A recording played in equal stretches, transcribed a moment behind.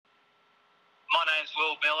name's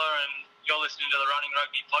Will Miller and you're listening to the Running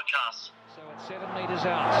Rugby podcast. So it's 7 metres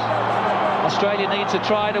out. Australia needs a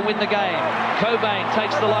try to win the game. Cobain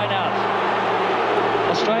takes the line out.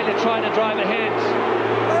 Australia trying to drive ahead.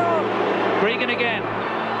 Gregan again.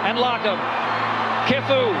 And Larkham.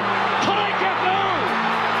 Kefu. Try Kefu!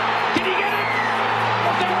 Did he get it?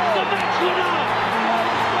 That's the match winner!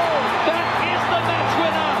 That is the match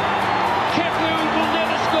winner! Kefu will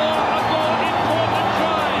never score a more important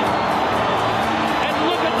try. And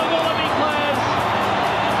look at the Wallaby players.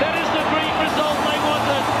 That is the great result they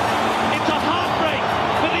wanted. It's a heartbreak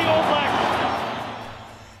for the All Blacks.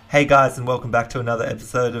 Hey guys, and welcome back to another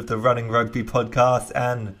episode of the Running Rugby podcast.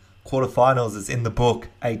 And quarterfinals is in the book.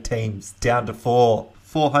 8 teams down to 4.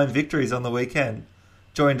 4 home victories on the weekend.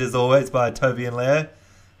 Joined as always by Toby and Leo.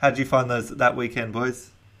 How'd you find that weekend,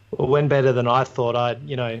 boys? Well, went better than I thought.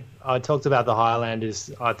 I talked about the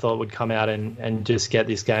Highlanders. I thought would come out and just get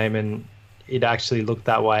this game, and it actually looked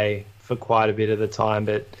that way for quite a bit of the time.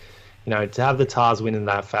 But to have the Tars win in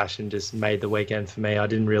that fashion just made the weekend for me. I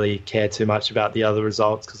didn't really care too much about the other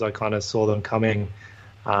results because I kind of saw them coming.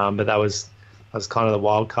 But that was kind of the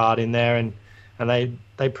wild card in there, and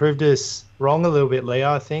they proved us wrong a little bit,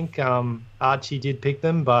 Leo. I think Archie did pick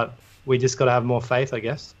them, but we just got to have more faith, I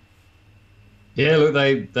guess. Yeah, look,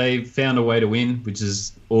 they found a way to win, which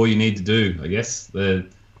is all you need to do, I guess.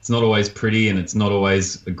 It's not always pretty and it's not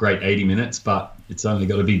always a great 80 minutes, but it's only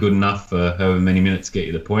got to be good enough for however many minutes to get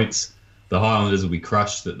you the points. The Highlanders will be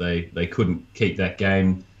crushed that they couldn't keep that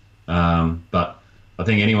game, but I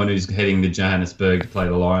think anyone who's heading to Johannesburg to play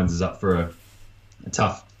the Lions is up for a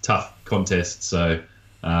tough contest. So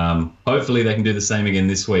hopefully they can do the same again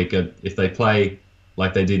this week. If they play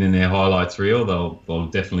like they did in their highlights reel, they'll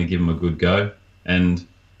definitely give them a good go. And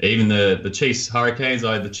even the Chiefs Hurricanes,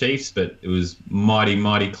 I had the Chiefs, but it was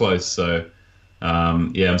mighty close. So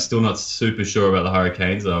I'm still not super sure about the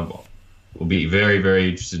Hurricanes. We'll be very, very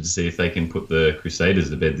interested to see if they can put the Crusaders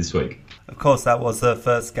to bed this week. Of course, that was the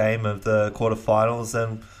first game of the quarterfinals,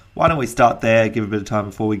 and why don't we start there, give a bit of time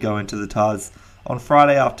before we go into the Tars. On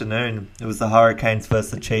Friday afternoon, it was the Hurricanes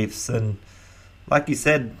versus the Chiefs, and like you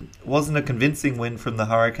said, it wasn't a convincing win from the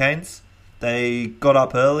Hurricanes. They got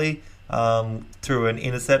up early through an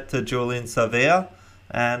intercept to Julian Savea,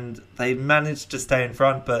 and they managed to stay in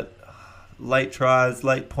front, but late tries,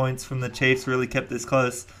 late points from the Chiefs really kept this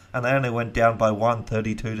close, and they only went down by 1,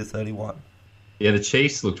 32-31. Yeah, the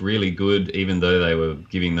Chiefs looked really good, even though they were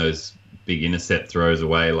giving those big intercept throws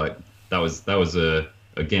away. Like that was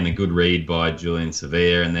again a good read by Julian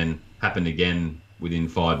Savea, and then happened again within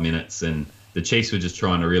 5 minutes. And the Chiefs were just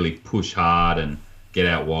trying to really push hard and get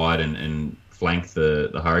out wide and flank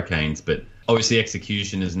the Hurricanes. But obviously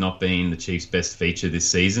execution has not been the Chiefs' best feature this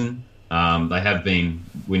season. They have been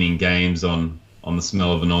winning games on the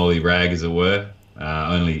smell of an oily rag, as it were.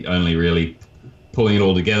 Only really pulling it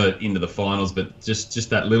all together into the finals, but just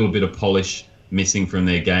that little bit of polish missing from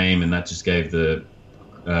their game, and that just gave the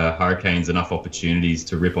Hurricanes enough opportunities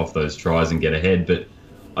to rip off those tries and get ahead. But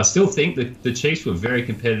I still think that the Chiefs were very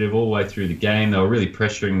competitive all the way through the game. They were really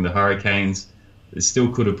pressuring the Hurricanes. It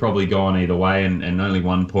still could have probably gone either way, and only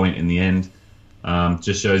 1 point in the end.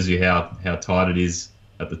 Just shows you how tight it is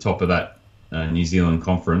at the top of that New Zealand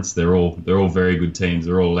conference. They're all very good teams.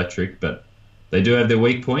 They're all electric, but they do have their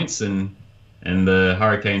weak points, and the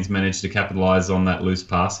Hurricanes managed to capitalise on that loose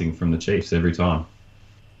passing from the Chiefs every time.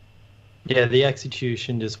 Yeah, the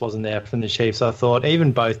execution just wasn't there from the Chiefs, I thought.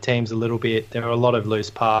 Even both teams a little bit. There were a lot of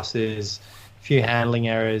loose passes, a few handling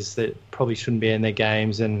errors that probably shouldn't be in their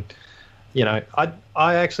games. And, I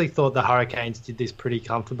actually thought the Hurricanes did this pretty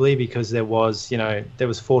comfortably because there was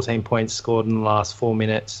 14 points scored in the last 4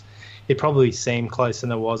 minutes. It probably seemed closer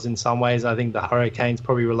than it was in some ways. I think the Hurricanes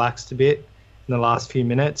probably relaxed a bit in the last few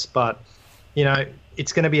minutes. But,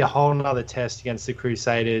 it's going to be a whole nother test against the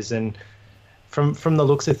Crusaders. And from the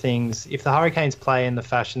looks of things, if the Hurricanes play in the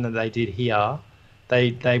fashion that they did here,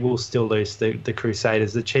 they will still lose the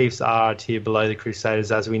Crusaders. The Chiefs are a tier below the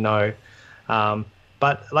Crusaders, as we know.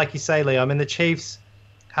 But like you say, Leo, the Chiefs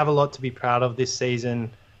have a lot to be proud of this season.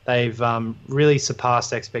 They've really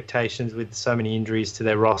surpassed expectations with so many injuries to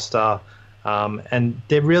their roster. And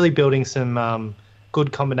they're really building some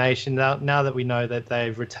good combination now that we know that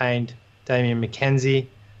they've retained Damian McKenzie.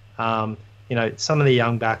 Some of the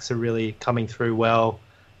young backs are really coming through well.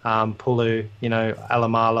 Pulu,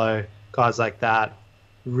 Alamalo, guys like that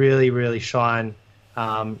really shine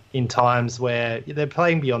in times where they're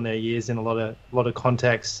playing beyond their years in a lot of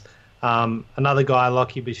contexts. Another guy,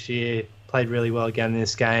 Lockie Bashir, played really well again in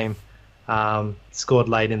this game, scored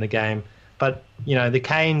late in the game. But, the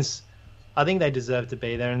Canes, I think they deserve to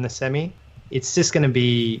be there in the semi. it's just going to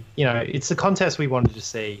be, it's the contest we wanted to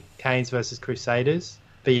see, Canes versus Crusaders.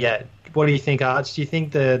 But yeah, what do you think, Arch? Do you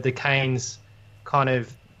think the Canes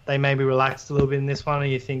they maybe relaxed a little bit in this one, or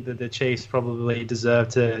you think that the Chiefs probably deserve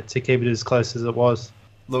to keep it as close as it was?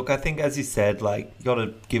 Look, I think, as you said, you got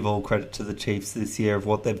to give all credit to the Chiefs this year of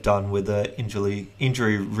what they've done with the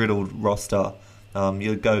injury-riddled roster.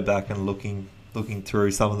 You go back and looking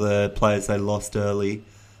through some of the players they lost early,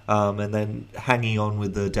 and then hanging on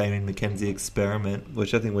with the Damien McKenzie experiment,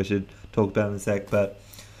 which I think we should talk about in a sec. But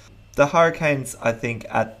the Hurricanes, I think,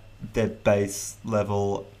 at their base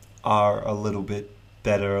level are a little bit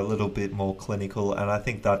better, a little bit more clinical, and I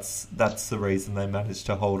think that's the reason they managed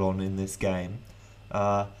to hold on in this game.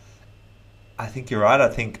 I think you're right. I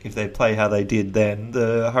think if they play how they did then,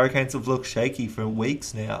 the Hurricanes have looked shaky for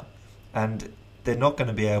weeks now, and they're not going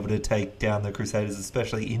to be able to take down the Crusaders,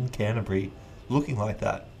 especially in Canterbury, looking like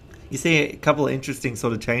that. You see a couple of interesting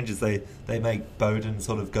sort of changes. They make Bowden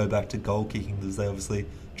sort of go back to goal kicking because they obviously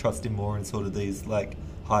trust him more in sort of these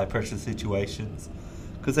high pressure situations,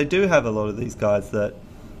 because they do have a lot of these guys that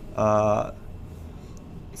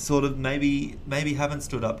sort of maybe haven't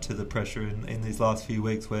stood up to the pressure in these last few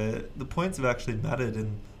weeks, where the points have actually mattered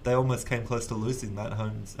and they almost came close to losing that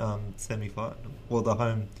home semi-final, or the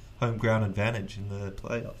home ground advantage in the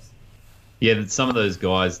playoffs. Yeah, some of those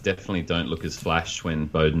guys definitely don't look as flash when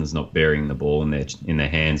Bowden's not bearing the ball in their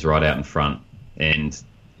hands right out in front. And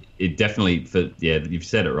it definitely, you've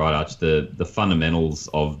said it right, Arch, the fundamentals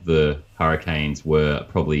of the Hurricanes were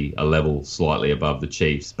probably a level slightly above the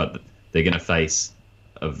Chiefs, but they're going to face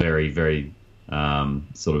a very, very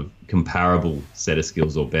sort of comparable set of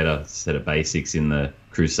skills or better set of basics in the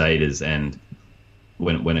Crusaders. And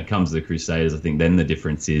when it comes to the Crusaders, I think then the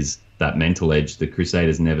difference is that mental edge. The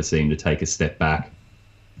Crusaders never seem to take a step back,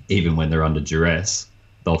 even when they're under duress.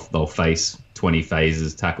 They'll face 20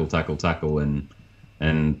 phases, tackle,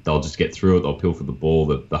 and they'll just get through it. They'll pilfer the ball.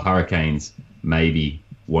 The Hurricanes maybe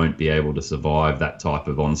won't be able to survive that type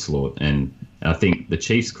of onslaught, and I think the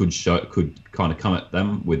Chiefs could kind of come at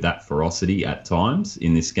them with that ferocity at times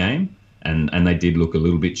in this game, and they did look a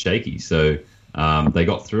little bit shaky. So they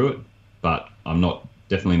got through it, but I'm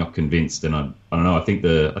definitely not convinced. And I don't know. I think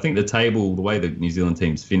the table, the way the New Zealand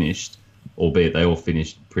teams finished, albeit they all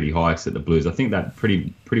finished pretty high except the Blues, I think that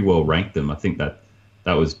pretty well ranked them. I think that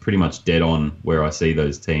was pretty much dead on where I see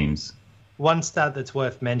those teams. One stat that's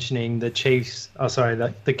worth mentioning: the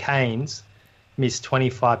Canes missed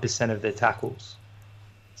 25% of their tackles.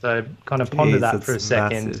 So kind of ponder that for a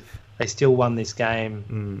second. Massive. They still won this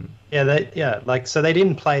game. So they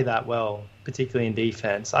didn't play that well, particularly in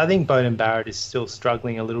defense. I think Beauden Barrett is still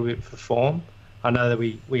struggling a little bit for form. I know that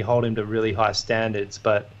we hold him to really high standards,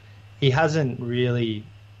 but he hasn't really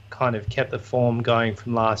kind of kept the form going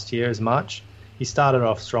from last year as much. He started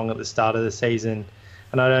off strong at the start of the season,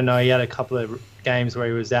 and I don't know, he had a couple of games where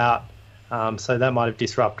he was out, so that might have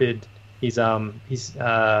disrupted his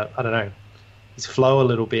flow a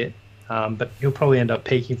little bit. But he'll probably end up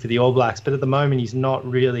peaking for the All Blacks. But at the moment, he's not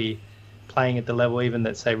really playing at the level even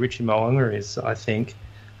that, say, Richie Mo'unga is, I think.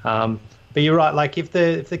 But you're right. If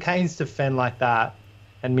the Canes defend like that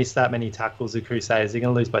and miss that many tackles, the Crusaders, they're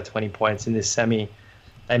going to lose by 20 points in this semi.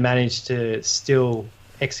 They managed to still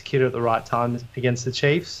execute at the right time against the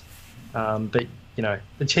Chiefs. But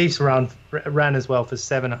the Chiefs ran as well for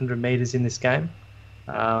 700 metres in this game.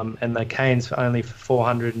 And the Canes only for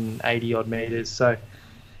 480 odd metres. So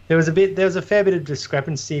there was a fair bit of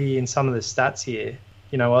discrepancy in some of the stats here.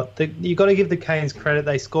 You know what? You got to give the Canes credit.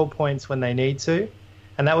 They score points when they need to,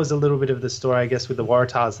 and that was a little bit of the story, I guess, with the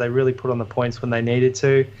Waratahs. They really put on the points when they needed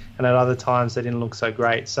to, and at other times they didn't look so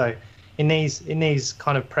great. So in these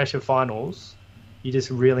kind of pressure finals, you just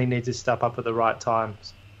really need to step up at the right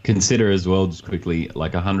times. Consider as well, just quickly,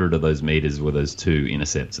 100 of those meters were those two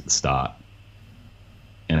intercepts at the start,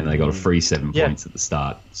 and they got a free 7 points at the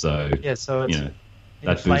start. So it's,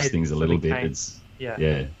 that boosts things a little bit. Canes.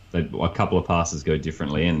 A couple of passes go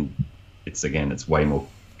differently, and it's way more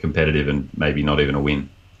competitive and maybe not even a win.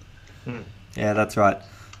 Yeah, that's right.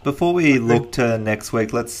 Before we look to next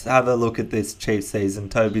week, let's have a look at this Chiefs season.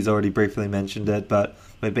 Toby's already briefly mentioned it, but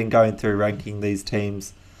we've been going through ranking these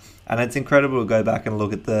teams, and it's incredible to go back and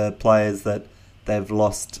look at the players that they've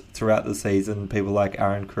lost throughout the season. People like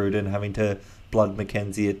Aaron Cruden having to blood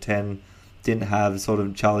McKenzie at 10, didn't have sort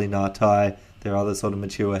of Charlie Ngatai, their other sort of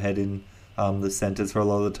mature head in the centres for a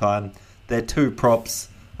lot of the time. Their two props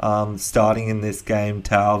starting in this game,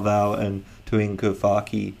 Tauval and Tuinku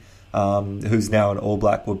Faki, who's now an All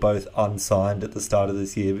Black, were both unsigned at the start of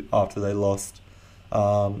this year after they lost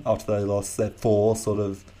their four sort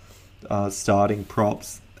of starting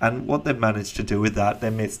props. And what they've managed to do with that, they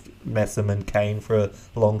missed Messam and Kane for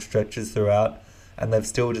long stretches throughout, and they've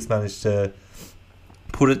still just managed to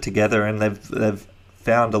put it together, and they've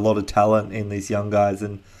found a lot of talent in these young guys.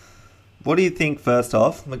 And what do you think, first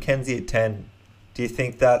off, Mackenzie at 10? Do you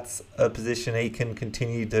think that's a position he can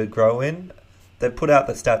continue to grow in? They've put out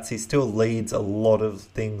the stats. He still leads a lot of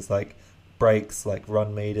things like breaks, like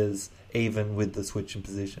run meters, even with the switch in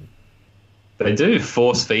position. They do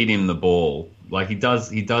force feed him the ball. Like he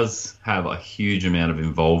does have a huge amount of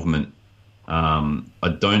involvement. I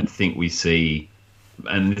don't think we see,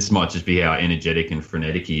 and this might just be how energetic and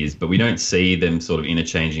frenetic he is, but we don't see them sort of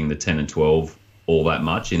interchanging the 10 and 12 all that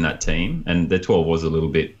much in that team. And the 12 was a little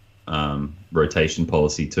bit rotation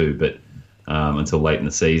policy too, but until late in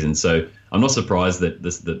the season. So I'm not surprised that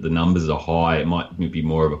the numbers are high. It might be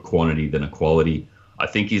more of a quantity than a quality. I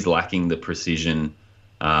think he's lacking the precision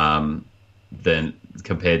than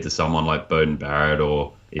compared to someone like Beauden Barrett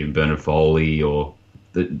or even Bernard Foley. Or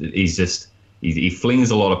he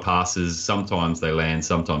flings a lot of passes. Sometimes they land,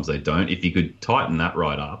 sometimes they don't. If he could tighten that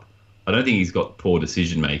right up, I don't think he's got poor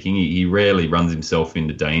decision making. He rarely runs himself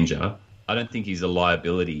into danger. I don't think he's a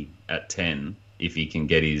liability at 10 if he can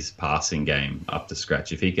get his passing game up to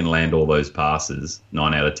scratch. If he can land all those passes,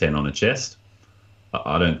 9 out of 10 on a chest,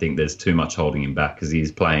 I don't think there's too much holding him back because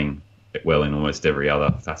he's playing well in almost every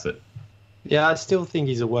other facet. Yeah, I still think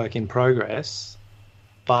he's a work in progress,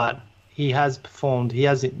 but he has performed.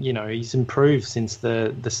 He's improved since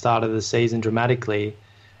the start of the season dramatically.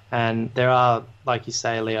 And there are, like you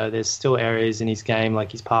say, Leo, there's still areas in his game,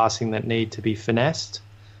 like his passing, that need to be finessed.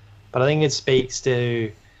 But I think it speaks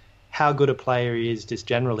to how good a player he is just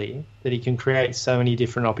generally, that he can create so many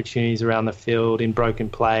different opportunities around the field in broken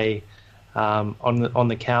play, on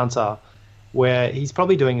the counter, where he's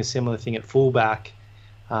probably doing a similar thing at fullback.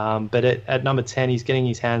 But at number 10, he's getting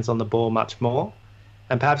his hands on the ball much more.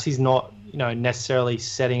 And perhaps he's not, necessarily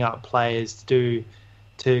setting up players to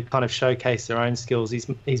kind of showcase their own skills.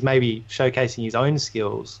 He's maybe showcasing his own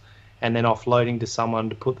skills and then offloading to someone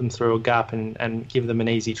to put them through a gap and give them an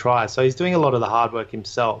easy try. So he's doing a lot of the hard work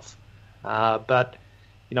himself. But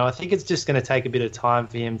I think it's just going to take a bit of time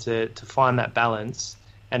for him to find that balance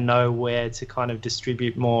and know where to kind of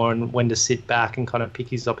distribute more and when to sit back and kind of pick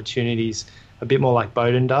his opportunities a bit more like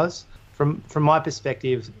Beauden does. From my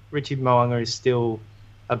perspective, Richie Mo'unga is still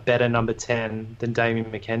a better number 10 than Damien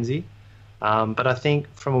McKenzie. But I think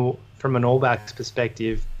from an All Blacks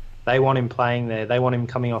perspective, they want him playing there. They want him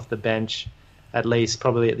coming off the bench, at least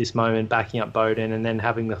probably at this moment, backing up Beauden and then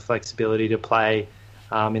having the flexibility to play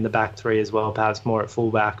in the back three as well, perhaps more at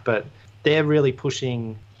fullback. But they're really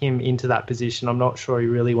pushing him into that position. I'm not sure he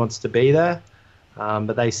really wants to be there,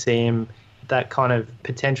 but they see him that kind of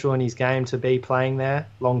potential in his game to be playing there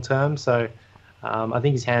long term. So I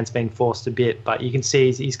think his hand's been forced a bit, but you can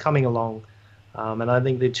see he's coming along. And I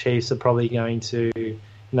think the Chiefs are probably going to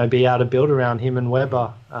be able to build around him and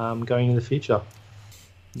Weber going into the future.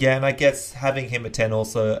 Yeah, and I guess having him at 10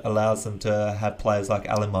 also allows them to have players like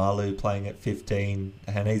Alimalu playing at 15,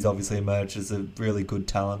 and he's obviously emerged as a really good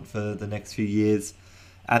talent for the next few years.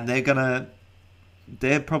 And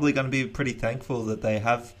they're probably going to be pretty thankful that they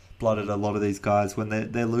have blooded a lot of these guys when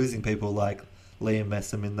they're losing people like Liam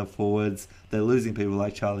Messam in the forwards, they're losing people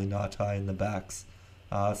like Charlie Ngatai in the backs.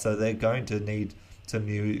 So they're going to need some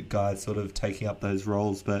new guys sort of taking up those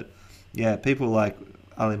roles. But yeah, people like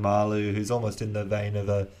Ali Malu, who's almost in the vein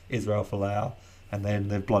of Israel Folau, and then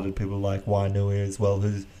they've blooded people like Wainui as well,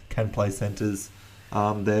 who can play centres.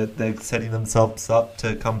 They're setting themselves up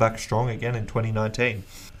to come back strong again in 2019.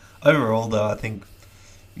 Overall, though, I think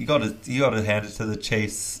you got to hand it to the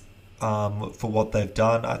Chiefs for what they've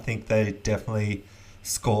done. I think they definitely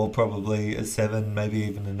score probably a 7, maybe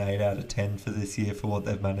even an 8 out of 10 for this year for what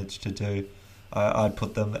they've managed to do. I'd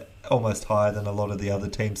put them almost higher than a lot of the other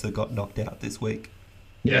teams that got knocked out this week.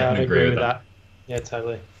 Yeah, I'd agree with that. Yeah,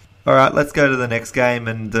 totally. All right, let's go to the next game.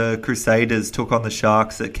 And the Crusaders took on the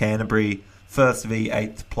Sharks at Canterbury, first v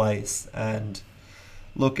 8th place. And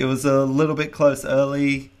look, it was a little bit close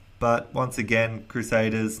early, but once again,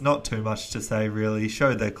 Crusaders, not too much to say really,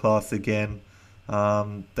 showed their class again.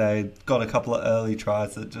 They got a couple of early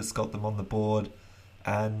tries that just got them on the board.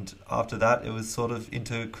 And after that, it was sort of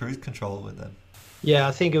into cruise control with them. Yeah,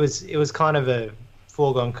 I think it was kind of a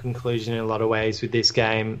foregone conclusion in a lot of ways with this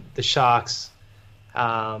game. The Sharks,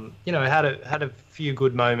 had a few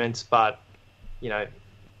good moments, but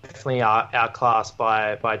definitely outclassed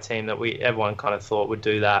by a team that everyone kind of thought would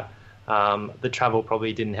do that. The travel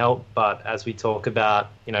probably didn't help, but as we talk about,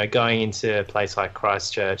 going into a place like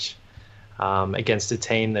Christchurch against a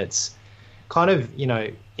team that's kind of, in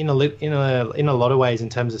a lot of ways in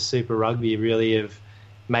terms of Super Rugby, really have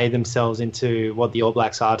made themselves into what the All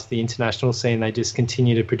Blacks are to the international scene. They just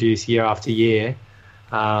continue to produce year after year.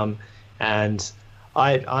 And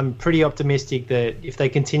I'm pretty optimistic that if they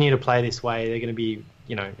continue to play this way, they're going to be,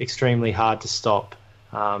 extremely hard to stop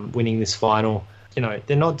winning this final.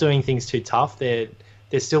 They're not doing things too tough. They're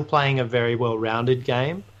still playing a very well-rounded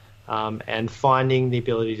game and finding the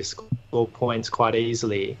ability to score points quite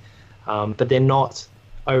easily. But they're not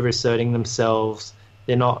overasserting themselves.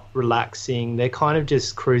 They're not relaxing. They're kind of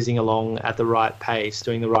just cruising along at the right pace,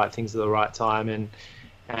 doing the right things at the right time.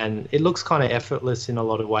 And it looks kind of effortless in a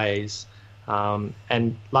lot of ways.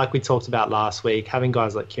 And like we talked about last week, having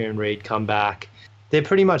guys like Kieran Reid come back, they're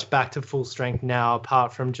pretty much back to full strength now,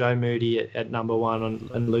 apart from Joe Moody at number one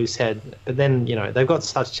and Loosehead. But then, they've got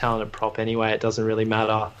such talent at prop anyway, it doesn't really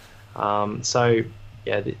matter.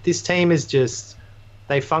 This team is just,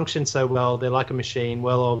 they function so well. They're like a machine,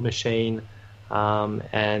 well-oiled machine.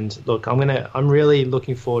 And look, I'm really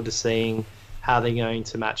looking forward to seeing how they're going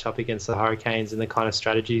to match up against the Hurricanes and the kind of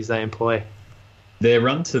strategies they employ. Their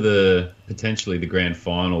run to potentially the grand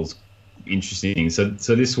finals, interesting. So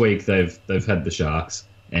this week they've had the Sharks,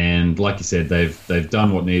 and like you said, they've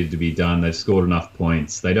done what needed to be done. They've scored enough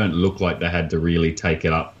points. They don't look like they had to really take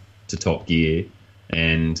it up to top gear,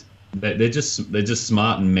 and they're just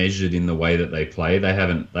smart and measured in the way that they play. They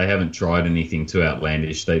haven't tried anything too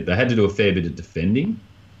outlandish. They had to do a fair bit of defending,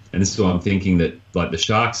 and this is why I'm thinking that like the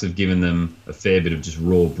Sharks have given them a fair bit of just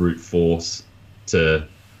raw brute force to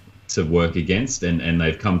work against, and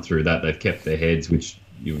they've come through that. They've kept their heads, which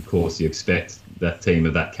you expect that team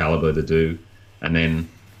of that caliber to do. And then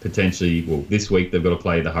potentially, this week they've got to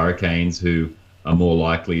play the Hurricanes, who are more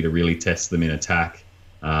likely to really test them in attack.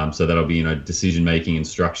 So that'll be, decision making and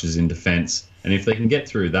structures in defence. And if they can get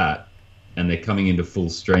through that, and they're coming into full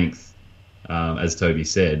strength, as Toby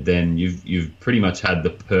said, then you've pretty much had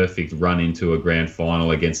the perfect run into a grand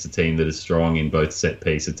final against a team that is strong in both set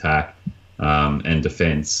piece attack and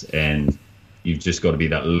defence, and you've just got to be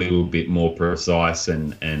that little bit more precise.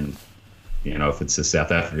 And if it's a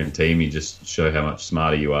South African team, you just show how much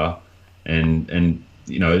smarter you are. And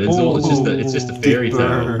it's just a fairy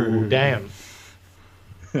tale. Damn.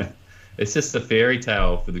 It's just a fairy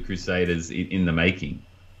tale for the Crusaders in the making.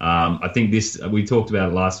 I think we talked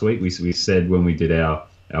about it last week. We said when we did our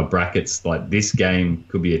brackets, like this game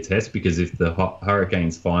could be a test, because if the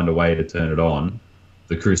Hurricanes find a way to turn it on,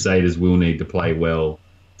 the Crusaders will need to play well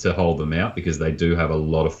to hold them out, because they do have a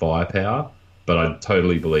lot of firepower. But I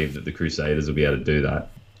totally believe that the Crusaders will be able to do that.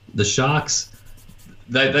 The Sharks,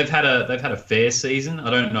 they've had a fair season. I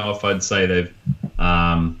don't know if I'd say they've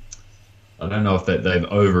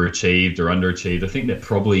overachieved or underachieved. I think they're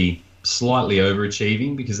probably slightly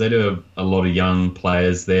overachieving, because they do have a lot of young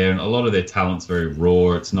players there, and a lot of their talent's very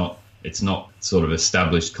raw. It's not sort of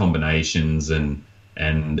established combinations and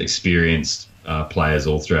experienced players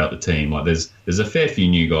all throughout the team. Like there's a fair few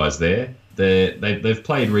new guys there. They've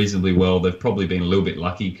played reasonably well. They've probably been a little bit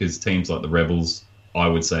lucky, because teams like the Rebels, I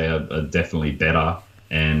would say, are definitely better,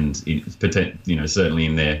 and certainly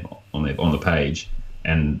in there on the page.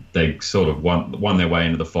 And they sort of won their way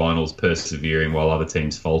into the finals, persevering while other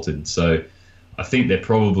teams faltered. So I think they're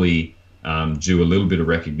probably due a little bit of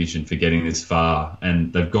recognition for getting this far,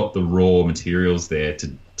 and they've got the raw materials there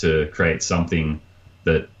to create something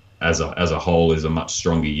that, as a whole, is a much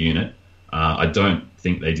stronger unit. I don't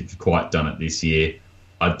think they've quite done it this year.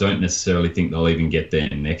 I don't necessarily think they'll even get there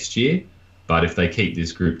next year. But if they keep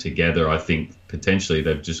this group together, I think potentially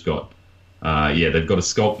they've just got, they've got to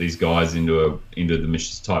sculpt these guys into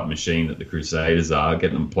the type machine that the Crusaders are,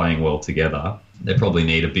 get them playing well together. They probably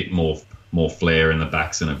need a bit more flair in the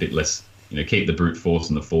backs and a bit less, keep the brute force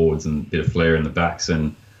in the forwards and a bit of flair in the backs,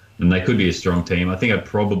 and they could be a strong team. I think I'd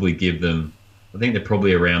probably give them, I think they're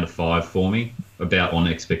probably around a 5 for me, about on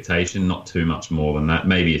expectation, not too much more than that,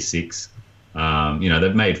 maybe a 6.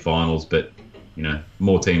 They've made finals, but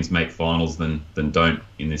more teams make finals than don't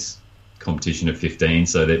in this competition of 15,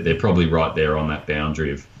 so they're probably right there on that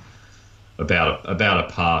boundary of about a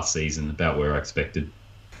par season, about where I expected.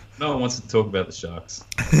 No one wants to talk about the Sharks.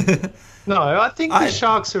 No, I think the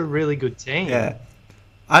Sharks are a really good team. Yeah.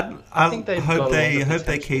 I think I hope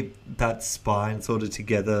they keep that spine sort of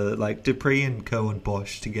together. Like Dupree and Cohen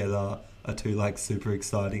Bosch together are two super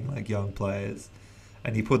exciting young players,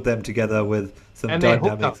 and you put them together with some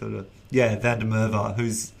dynamic sort of Van der Merwe,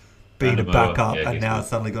 who's been a backup and now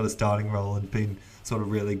suddenly got a starting role and been sort of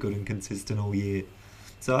really good and consistent all year.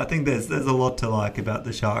 So I think there's a lot to like about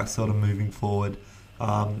the Sharks sort of moving forward.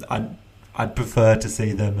 I'd prefer to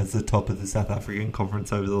see them as the top of the South African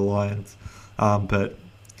Conference over the Lions, but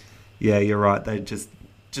yeah, you're right. They're just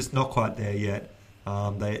not quite there yet.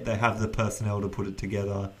 They have the personnel to put it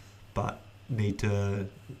together, but need a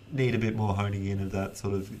bit more honing in of that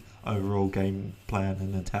sort of overall game plan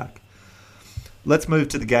and attack. Let's move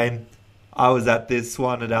to the game. I was at this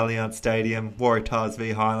one at Allianz Stadium, Waratahs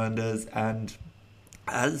v Highlanders, and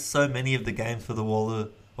as so many of the games for the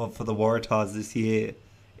Waratahs this year,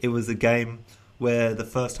 it was a game where the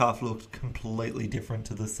first half looked completely different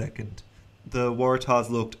to the second. The Waratahs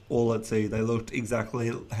looked all at sea. They looked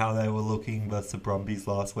exactly how they were looking versus the Brumbies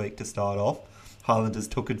last week to start off. Highlanders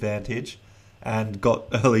took advantage and got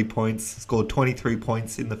early points, scored 23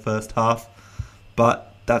 points in the first half, but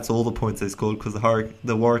that's all the points they scored because the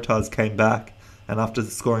Waratahs came back, and after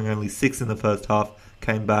scoring only 6 in the first half,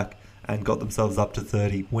 came back and got themselves up to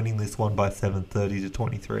 30, winning this one by 7,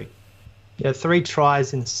 30-23. Yeah, 3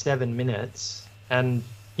 tries in 7 minutes, and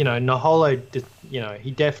Naholo,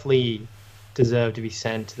 he definitely deserved to be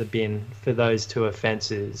sent to the bin for those 2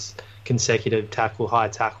 offences, consecutive high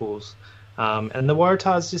tackles. And the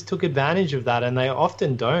Waratahs just took advantage of that, and they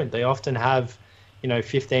often don't. They often have,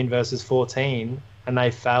 15 versus 14, and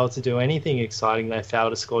they fail to do anything exciting. They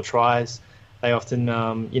fail to score tries. They often,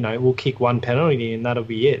 will kick 1 penalty, and that'll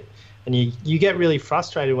be it. And you get really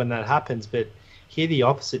frustrated when that happens, but here the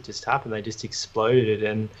opposite just happened. They just exploded,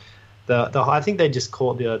 and I think they just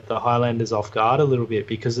caught the Highlanders off guard a little bit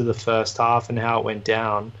because of the first half and how it went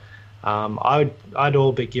down. I'd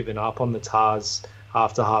all but given up on the Tars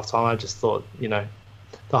after half time. I just thought, the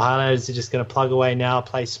Highlanders are just going to plug away now,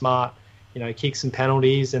 play smart, kick some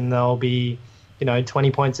penalties, and they'll be, 20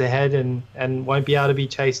 points ahead and won't be able to be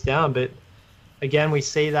chased down. But again, we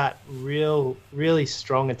see that really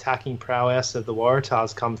strong attacking prowess of the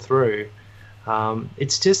Waratahs come through.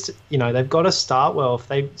 It's just, they've got to start well. If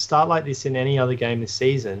they start like this in any other game this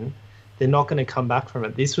season, they're not going to come back from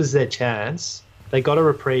it. This was their chance. They got a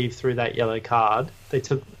reprieve through that yellow card. They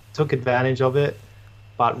took advantage of it,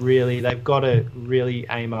 but really, they've got to really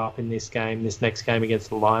aim up in this next game against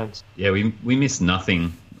the Lions. Yeah, we missed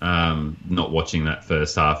nothing not watching that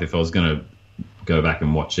first half. If I was going to go back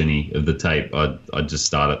and watch any of the tape, I'd just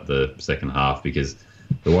start at the second half because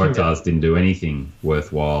the Waratahs didn't do anything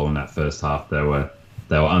worthwhile in that first half. They were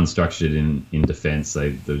unstructured in defence.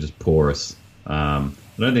 They were just porous. I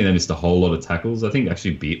don't think they missed a whole lot of tackles. I think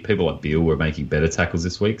actually people like Beale were making better tackles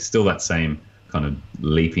this week. Still that same kind of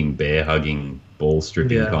leaping, bear hugging, ball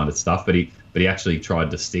stripping kind of stuff. But he actually tried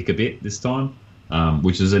to stick a bit this time,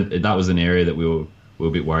 which is that was an area that we were a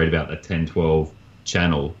bit worried about, the 10-12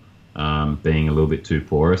 channel being a little bit too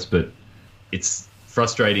porous. But it's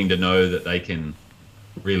frustrating to know that they can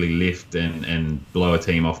really lift and blow a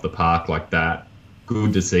team off the park like that.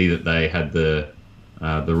 Good to see that they had the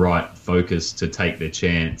right focus to take their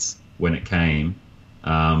chance when it came.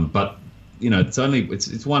 But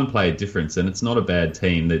it's one player difference, and it's not a bad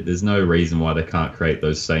team. There's no reason why they can't create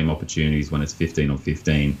those same opportunities when it's 15 on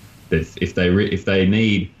 15. If they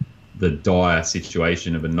need the dire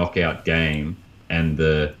situation of a knockout game and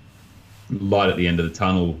the light at the end of the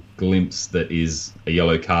tunnel glimpse that is a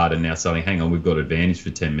yellow card and now suddenly, hang on, we've got advantage for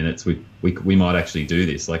 10 minutes, we might actually do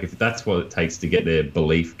this. Like, if that's what it takes to get their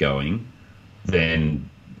belief going, then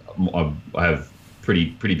I have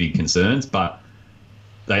pretty big concerns. But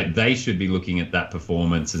they should be looking at that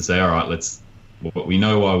performance and say, all right, we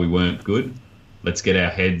know why we weren't good. Let's get our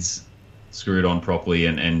heads screwed on properly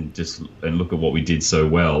and look at what we did so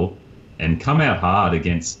well and come out hard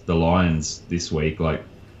against the Lions this week. Like,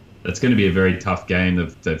 it's going to be a very tough game.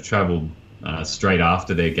 They've travelled straight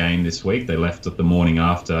after their game this week. They left the morning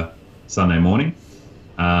after Sunday morning.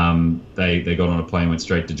 They got on a plane, went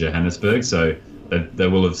straight to Johannesburg. So they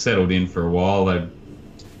will have settled in for a while.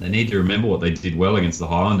 They need to remember what they did well against the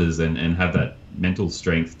Highlanders and have that mental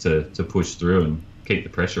strength to push through and keep the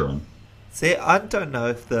pressure on. See, I don't know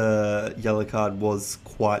if the yellow card was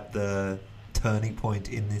quite the turning point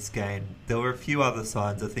in this game. There were a few other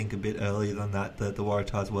signs, I think, a bit earlier than that the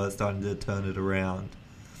Waratahs were starting to turn it around.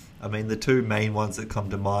 I mean, the 2 main ones that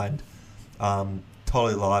come to mind,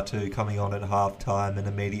 Tolu Latu coming on at half-time and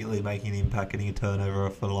immediately making an impact, getting a turnover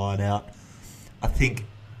off the line out. I think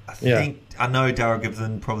I know Darryl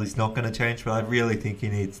Gibson probably is not going to change, but I really think he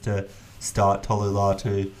needs to start Tolu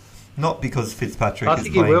Latu. Not because Fitzpatrick is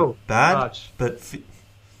playing bad, but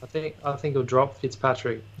I think he'll drop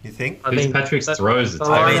Fitzpatrick. You think? Fitzpatrick's throws. The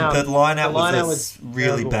line-out was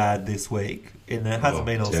really bad this week, and it hasn't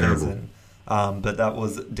been all season. But that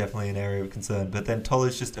was definitely an area of concern. But then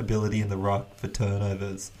Tolu's just ability in the ruck for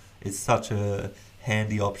turnovers is such a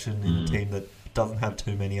handy option in a team that doesn't have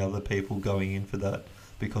too many other people going in for that,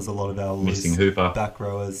 because a lot of our missing Hooper back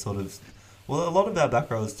rowers a lot of our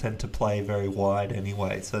back rowers tend to play very wide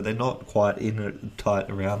anyway, so they're not quite in tight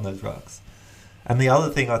around those rucks. And the other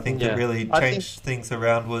thing I think that Yeah. really I changed things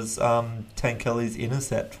around was Tank Kelly's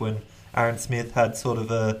intercept when Aaron Smith had sort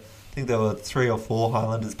of I think there were 3 or 4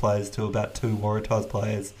 Highlanders players to about 2 Waratahs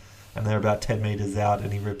players, and they're about 10 metres out,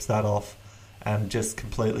 and he rips that off and just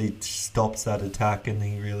completely stops that attack, and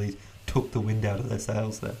he really took the wind out of their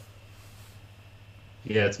sails there.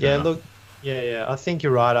 Yeah, it's Yeah, been look, yeah. I think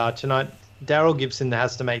you're right, Arch. And Daryl Gibson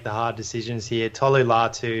has to make the hard decisions here. Tolu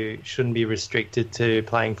Latu shouldn't be restricted to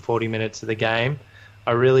playing 40 minutes of the game.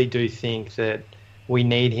 I really do think that we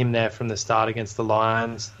need him there from the start against the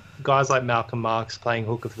Lions. Guys like Malcolm Marks playing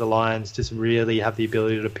hooker for the Lions just really have the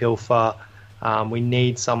ability to pilfer. We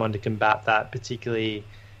need someone to combat that, particularly,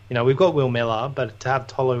 we've got Will Miller, but to have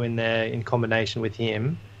Tolu in there in combination with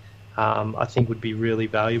him, I think would be really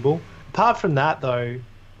valuable. Apart from that, though,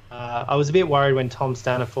 I was a bit worried when Tom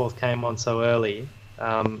Staniforth came on so early.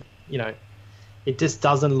 It just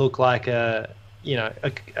doesn't look like a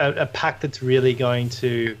pack that's really going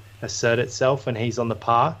to assert itself when he's on the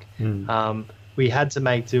park. We had to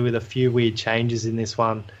make do with a few weird changes in this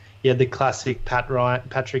one. You had the classic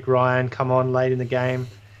Patrick Ryan come on late in the game,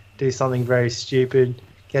 do something very stupid,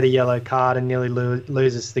 get a yellow card and nearly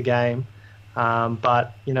loses the game.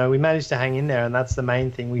 But we managed to hang in there, and that's the main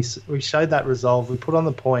thing. We showed that resolve. We put on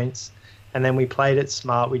the points, and then we played it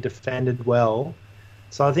smart. We defended well.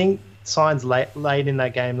 So I think signs late in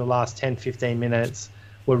that game, the last 10, 15 minutes,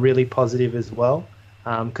 were really positive as well.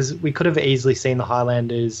 Because we could have easily seen the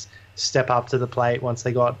Highlanders step up to the plate once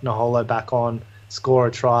they got Naholo back on, score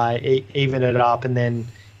a try, even it up, and then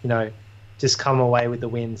just come away with the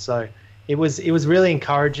win. So it was really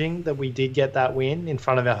encouraging that we did get that win in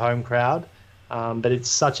front of our home crowd. But it's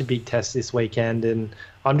such a big test this weekend, and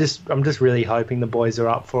I'm just really hoping the boys are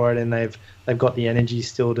up for it, and they've got the energy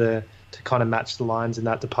still to kind of match the Lions in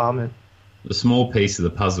that department. a small piece of the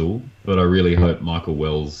puzzle, but I really hope Michael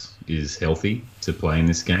Wells is healthy to play in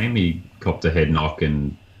this game. He copped a head knock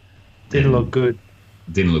and didn't look good.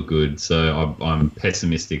 Didn't look good, so I'm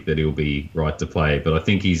pessimistic that he'll be right to play. But I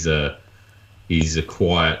think he's a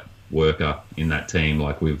quiet worker in that team.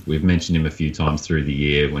 Like we've mentioned him a few times through the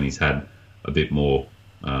year when he's had a bit more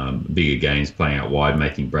bigger games, playing out wide,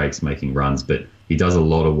 making breaks, making runs. But he does a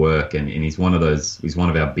lot of work, and he's one of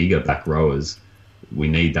our bigger back rowers. We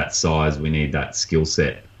need that size, we need that skill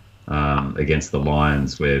set against the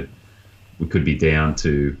Lions, where we could be down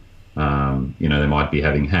to, they might be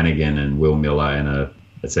having Hannigan and Will Miller and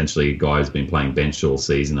essentially a guy who's been playing bench all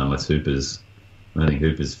season, unless I don't think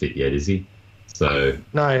Hooper's fit yet, is he? So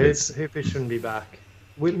no, Hooper shouldn't be back.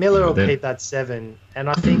 Miller will keep that 7, and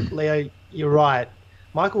I think Leo, you're right.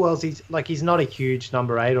 Michael Wells, he's not a huge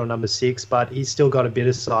number 8 or number 6, but he's still got a bit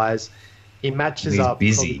of size. He matches up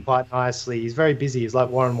quite nicely. He's very busy. He's like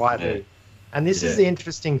Warren Whiteley. Yeah. And this is the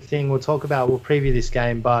interesting thing we'll preview this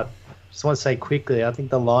game, but just want to say quickly, I think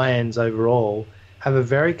the Lions overall have a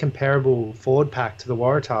very comparable forward pack to the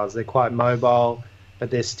Waratahs. They're quite mobile, but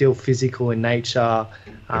they're still physical in nature.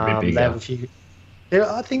 They have a few.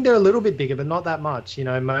 I think they're a little bit bigger, but not that much.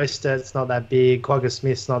 Mostert's not that big. Quagga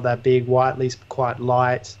Smith's not that big. Whiteley's quite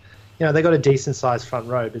light. They got a decent sized front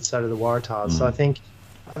row, but so do the Waratahs. So I think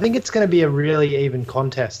it's going to be a really even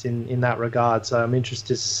contest in that regard. So I'm interested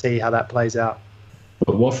to see how that plays out.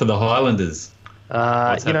 But what for the Highlanders?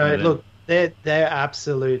 Look, they're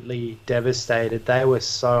absolutely devastated. They were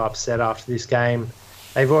so upset after this game.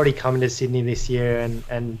 They've already come to Sydney this year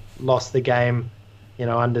and lost the game,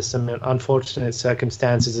 under some unfortunate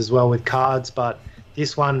circumstances as well with cards. But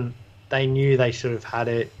this one, they knew they should have had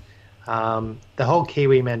it. The whole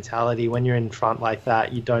Kiwi mentality, when you're in front like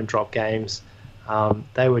that, you don't drop games.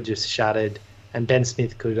 They were just shattered. And Ben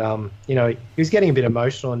Smith could, he was getting a bit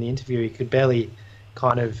emotional in the interview. He could barely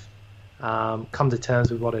kind of come to terms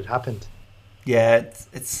with what had happened. Yeah,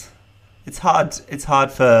 it's hard. It's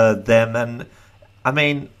hard for them, and I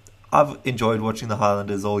mean, I've enjoyed watching the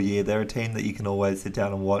Highlanders all year. They're a team that you can always sit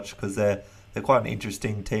down and watch because they're quite an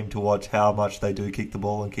interesting team to watch. How much they do kick the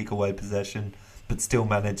ball and kick away possession, but still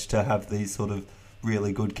manage to have these sort of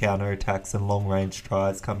really good counter attacks and long range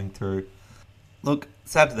tries coming through. Look,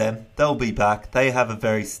 sad to them. They'll be back. They have a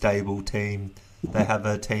very stable team. They have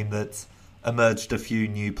a team that's emerged a few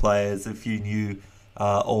new players, a few new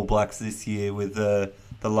All Blacks this year with the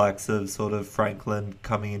likes of sort of Franklin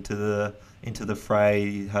coming into the fray.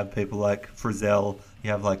 You have people like Frizzell. You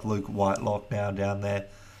have like Luke Whitelock now down there.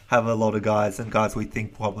 Have a lot of guys, and guys we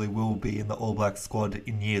think probably will be in the All Black squad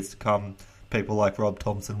in years to come. People like Rob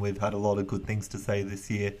Thompson, we've had a lot of good things to say this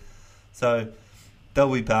year. So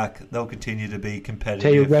they'll be back. They'll continue to be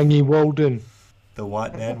competitive. Rangi Walden. The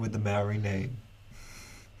white man with the Maori name.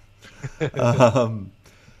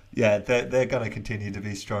 yeah, they're going to continue to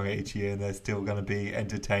be strong each year, and they're still going to be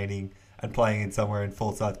entertaining and playing in somewhere in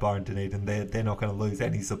Forsyth Bar in Dunedin. They're not going to lose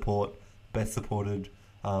any support. Best supported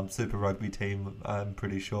Super Rugby team, I'm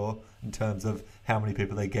pretty sure, in terms of how many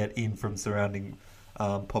people they get in from surrounding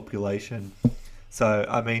population. So,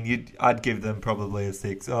 I mean, I'd give them probably a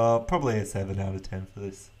 6, probably a 7 out of 10 for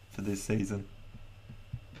this season.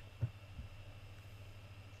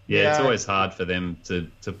 Yeah, it's always hard for them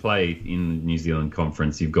to play in New Zealand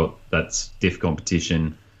Conference. You've got that stiff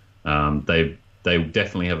competition. They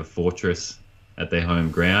definitely have a fortress at their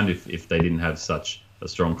home ground. If they didn't have such a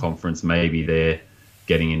strong conference, maybe they're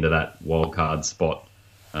getting into that wildcard spot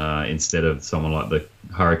instead of someone like the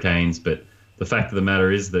Hurricanes. But the fact of the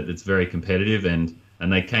matter is that it's very competitive, and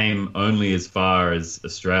they came only as far as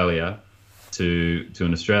Australia to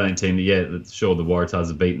an Australian team. Yeah, sure, the Waratahs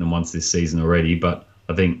have beaten them once this season already, but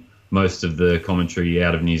I think most of the commentary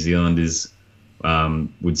out of New Zealand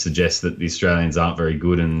would suggest that the Australians aren't very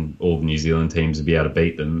good and all the New Zealand teams would be able to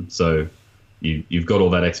beat them. So you've got all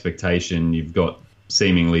that expectation. You've got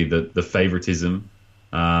seemingly the favouritism.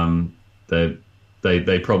 They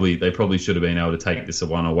probably should have been able to take this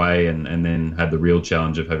one away and then had the real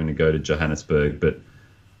challenge of having to go to Johannesburg. But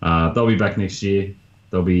they'll be back next year.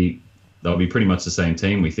 They'll be pretty much the same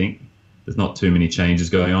team, we think. There's not too many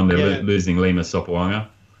changes going on. They're losing Lima Sopoaga.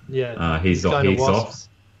 Yeah, he's off.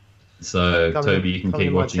 So Toby, you can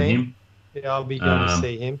keep watching him. Yeah, I'll be going to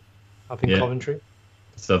see him up in Coventry.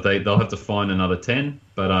 So they'll have to find another 10,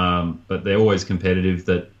 but they're always competitive.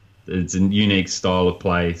 That it's a unique style of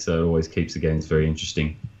play, so it always keeps the games very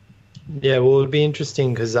interesting. Yeah, well, it'll be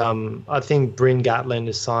interesting because I think Bryn Gatland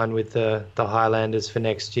is signed with the Highlanders for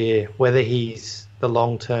next year. Whether he's the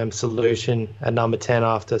long-term solution at number 10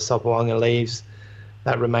 after Sopoaga leaves,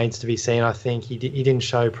 that remains to be seen. I think he didn't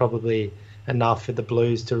show probably enough for the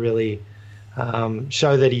Blues to really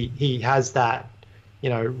show that he has that,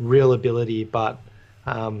 real ability. But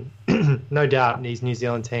no doubt these New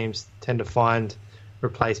Zealand teams tend to find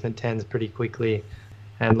replacement 10s pretty quickly.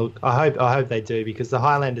 And look, I hope they do, because the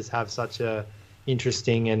Highlanders have such a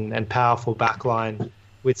interesting and powerful backline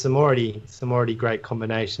with some already great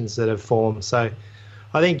combinations that have formed. So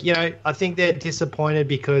I think they're disappointed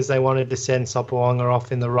because they wanted to send Sopoaga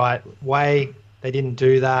off in the right way. They didn't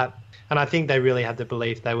do that. And I think they really had the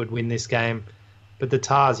belief they would win this game. But the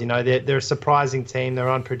Tars, they're a surprising team.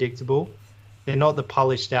 They're unpredictable. They're not the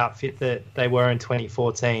polished outfit that they were in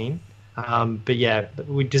 2014. But yeah,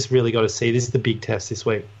 we just really got to see. This is the big test this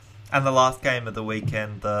week. And the last game of the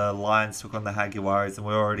weekend, the Lions took on the Jaguares, and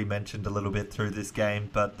we already mentioned a little bit through this game,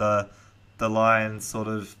 but the Lions sort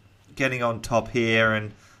of getting on top here,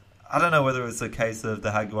 and I don't know whether it was a case of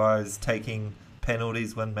the Jaguares taking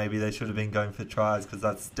penalties when maybe they should have been going for tries, because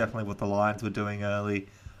that's definitely what the Lions were doing early.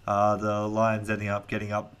 The Lions ending up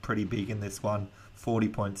getting up pretty big in this one, 40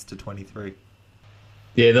 points to 23.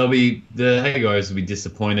 Yeah, the Jaguares will be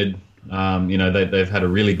disappointed. They've had a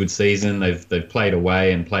really good season. They've played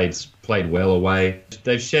away and played well away.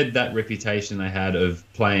 They've shed that reputation they had of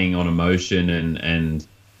playing on emotion and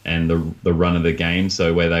the run of the game.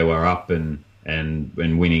 So where they were up and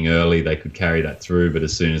winning early, they could carry that through. But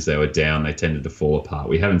as soon as they were down, they tended to fall apart.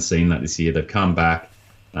 We haven't seen that this year. They've come back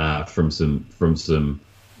from some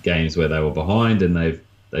games where they were behind, and they've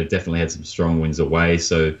definitely had some strong wins away.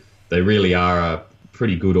 So they really are a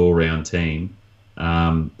pretty good all-round team.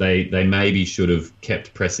 They maybe should have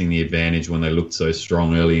kept pressing the advantage when they looked so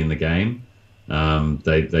strong early in the game.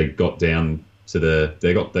 They got down to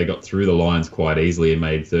they got through the Lions quite easily and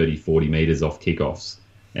made 30-40 metres off kickoffs.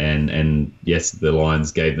 And yes, the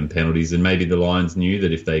Lions gave them penalties, and maybe the Lions knew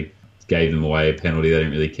that if they gave them away a penalty, they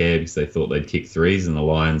didn't really care because they thought they'd kick threes, and the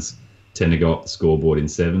Lions tend to go up the scoreboard in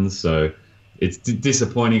sevens. So it's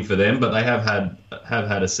disappointing for them, but they have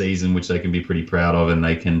had a season which they can be pretty proud of, and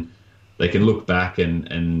they can look back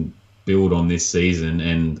and build on this season.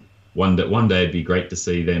 And one day it'd be great to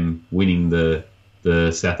see them winning the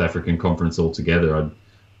South African Conference altogether. I'd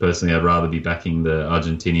rather be backing the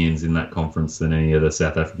Argentinians in that conference than any of the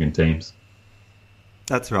South African teams.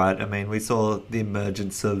 That's right. I mean, we saw the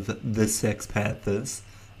emergence of the Sex Panthers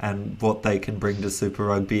and what they can bring to Super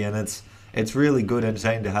Rugby, and it's really good and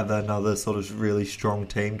entertaining to have another sort of really strong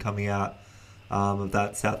team coming out of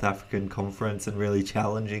that South African Conference and really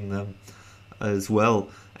challenging them as well.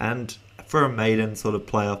 And for a maiden sort of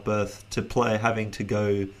playoff berth having to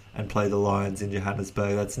go and play the Lions in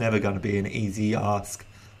Johannesburg, that's never going to be an easy ask,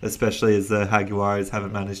 especially as the Jaguares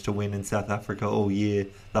haven't managed to win in South Africa all year.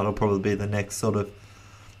 That'll probably be the next sort of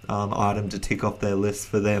item to tick off their list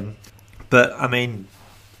for them. But, I mean,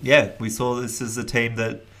 yeah, we saw this as a team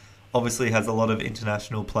that obviously has a lot of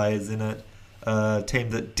international players in it. a team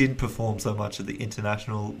that didn't perform so much at the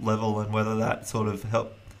international level, and whether that sort of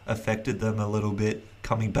affected them a little bit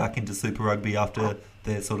coming back into Super Rugby after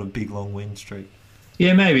their sort of big long win streak.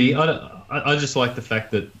 Yeah, maybe. I just like the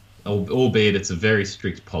fact that, albeit it's a very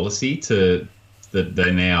strict policy, that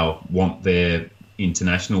they now want their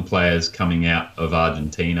international players coming out of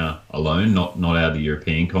Argentina alone, not out of the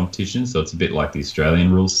European competition. So it's a bit like the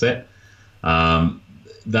Australian rules set.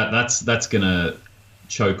 That's going to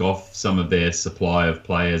choke off some of their supply of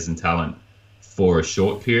players and talent for a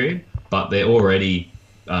short period, but they're already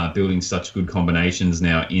building such good combinations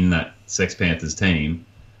now in that Sex Panthers team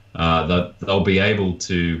that they'll be able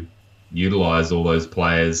to utilise all those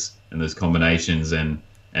players and those combinations, and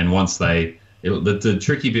once the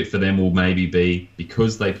tricky bit for them will maybe be,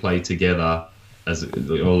 because they play together,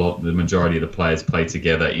 the majority of the players play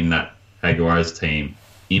together in that Jaguares team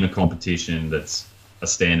in a competition that's a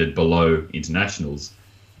standard below internationals.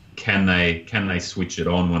 Can they switch it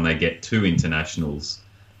on when they get to internationals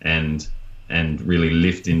and really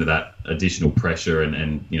lift into that additional pressure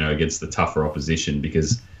and against the tougher opposition?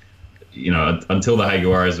 Because until the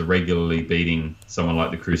Jaguares are regularly beating someone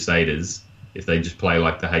like the Crusaders, if they just play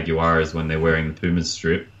like the Jaguares when they're wearing the Pumas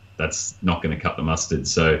strip, that's not going to cut the mustard.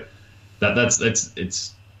 So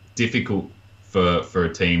it's difficult for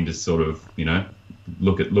a team to sort of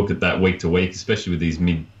look at that week to week, especially with these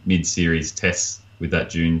mid series tests with that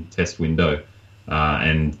June test window,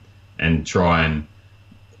 and try and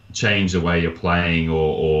change the way you're playing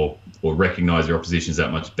or recognise your oppositions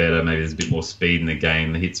that much better. Maybe there's a bit more speed in the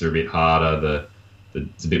game. The hits are a bit harder.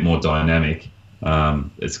 It's a bit more dynamic.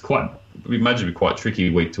 We imagine it'd be quite tricky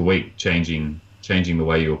week to week, changing the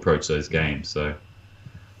way you approach those games. So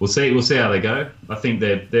we'll see how they go. I think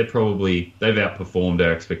they've outperformed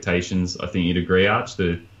our expectations. I think you'd agree, Arch.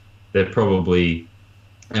 They're probably,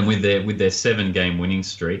 and with their 7-game winning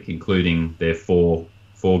streak, including their four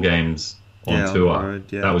games on tour,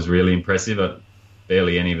 that was really impressive.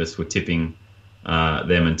 Barely any of us were tipping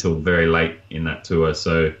them until very late in that tour.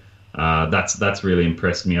 So that's really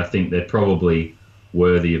impressed me. I think they're probably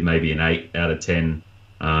worthy of maybe an 8 out of 10,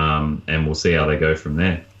 and we'll see how they go from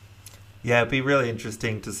there. Yeah, it'd be really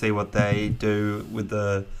interesting to see what they do with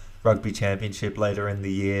the Rugby Championship later in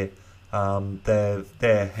the year.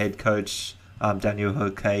 Their head coach, Daniel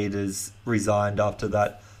Hurcade, has resigned after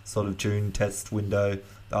that sort of June test window,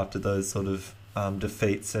 after those sort of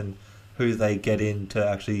defeats, and who they get in to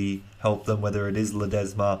actually help them, whether it is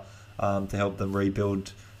Ledesma, to help them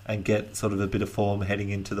rebuild and get sort of a bit of form heading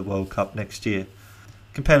into the World Cup next year.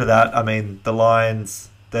 Compared to that, I mean, the Lions,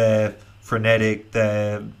 they're frenetic,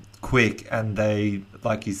 they're quick, and they,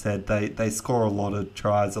 like you said, they score a lot of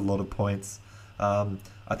tries, a lot of points. I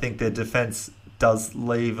think their defence does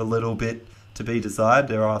leave a little bit to be desired.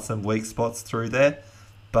 There are some weak spots through there,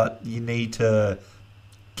 but you need to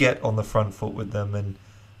get on the front foot with them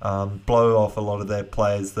and blow off a lot of their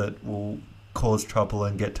players that will cause trouble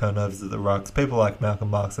and get turnovers at the rucks. People like Malcolm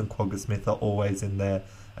Marx and Quagga Smith are always in there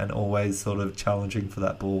and always sort of challenging for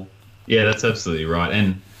that ball. Yeah, that's absolutely right.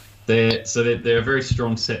 And they're a very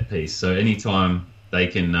strong set piece. So anytime they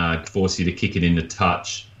can force you to kick it into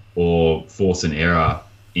touch or force an error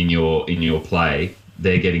in your play,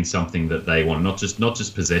 they're getting something that they want. Not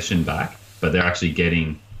just possession back, but they're actually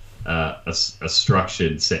getting a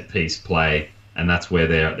structured set piece play, and that's where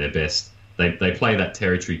they're at their best. They play that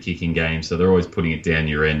territory kicking game, so they're always putting it down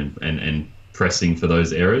your end and pressing for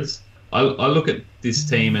those errors. I look at this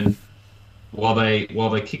team, and while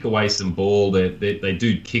they kick away some ball, they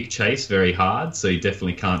do kick chase very hard. So you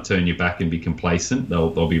definitely can't turn your back and be complacent.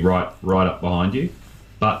 They'll be right up behind you.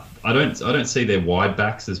 But I don't see their wide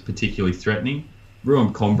backs as particularly threatening.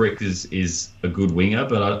 Ruam Combrick is a good winger,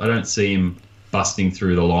 but I don't see him busting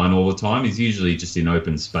through the line all the time. He's usually just in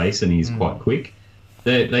open space, and he's quite quick.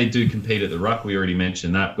 They do compete at the ruck. We already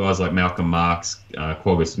mentioned that. Guys like Malcolm Marx,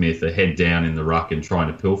 Quagga Smith are head down in the ruck and trying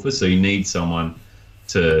to pilfer. So you need someone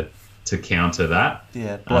to counter that.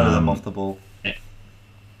 Yeah, blow them off the ball.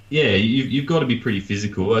 Yeah, you've got to be pretty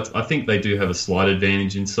physical. I think they do have a slight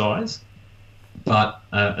advantage in size. But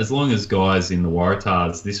as long as guys in the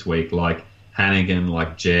Waratahs this week, like Hannigan,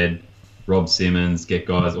 like Jed, Rob Simmons, get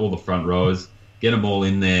guys, all the front rowers, get them all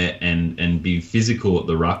in there and be physical at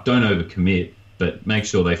the ruck. Don't overcommit, but make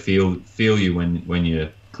sure they feel you when you're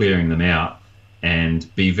clearing them out,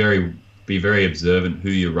 and be very observant who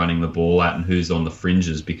you're running the ball at and who's on the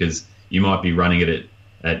fringes, because you might be running it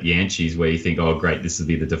at Yanchis where you think, oh great, this will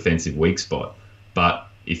be the defensive weak spot. But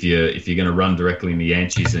if you're going to run directly in the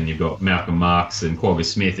Yanchis and you've got Malcolm Marx and Quagga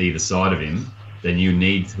Smith either side of him, then you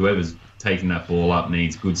need, whoever's taking that ball up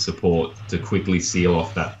needs good support to quickly seal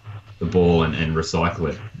off the ball and recycle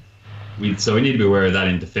it. So we need to be aware of that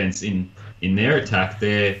in defence. In their attack,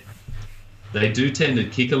 they do tend to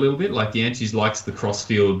kick a little bit. Like the Anchies likes the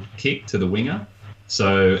crossfield kick to the winger.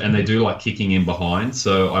 So, and they do like kicking in behind.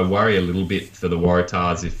 So I worry a little bit for the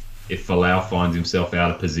Waratahs if Folau finds himself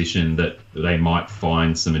out of position, that they might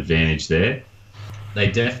find some advantage there. They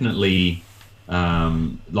definitely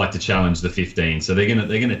like to challenge the 15. So they're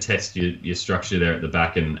gonna test your structure there at the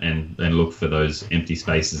back and look for those empty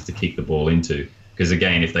spaces to kick the ball into. Because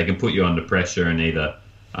again, if they can put you under pressure and either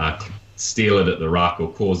steal it at the ruck or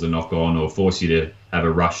cause a knock on or force you to have a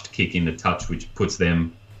rushed kick into touch, which puts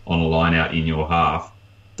them on a line out in your half,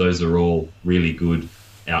 those are all really good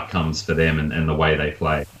outcomes for them and the way they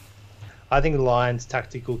play. I think the Lions'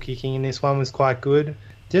 tactical kicking in this one was quite good.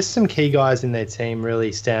 Just some key guys in their team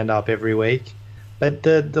really stand up every week. But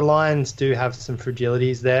the Lions do have some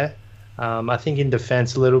fragilities there. I think in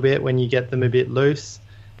defence a little bit, when you get them a bit loose,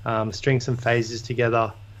 string some phases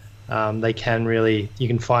together, you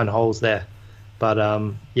can find holes there. But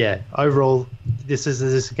overall, this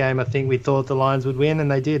is a game I think we thought the Lions would win, and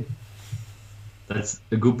they did. That's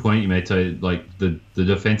a good point you made, too. Like the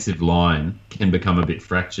defensive line can become a bit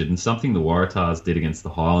fractured, and something the Waratahs did against the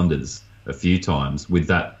Highlanders a few times with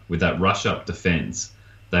that rush up defence.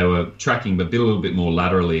 They were tracking a little bit more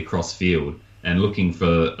laterally across field and looking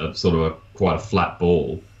for quite a flat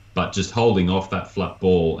ball, but just holding off that flat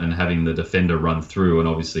ball and having the defender run through, and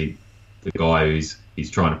obviously the guy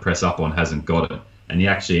he's trying to press up on hasn't got it, and you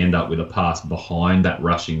actually end up with a pass behind that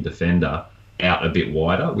rushing defender out a bit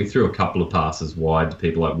wider. We threw a couple of passes wide to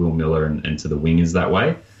people like Will Miller and to the wingers that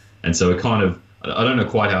way, and so it kind of, I don't know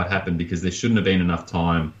quite how it happened, because there shouldn't have been enough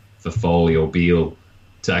time for Foley or Beale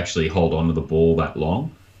to actually hold on to the ball that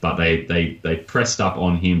long, but they pressed up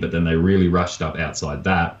on him, but then they really rushed up outside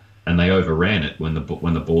that, and they overran it when the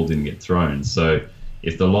ball didn't get thrown. So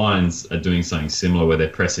if the Lions are doing something similar where they're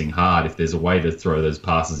pressing hard, if there's a way to throw those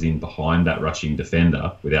passes in behind that rushing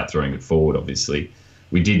defender without throwing it forward, obviously.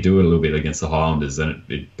 We did do it a little bit against the Highlanders, and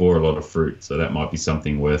it bore a lot of fruit. So that might be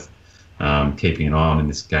something worth keeping an eye on in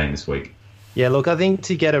this game this week. Yeah, look, I think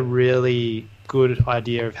to get a really good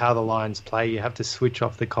idea of how the Lions play, you have to switch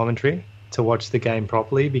off the commentary to watch the game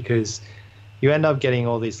properly, because you end up getting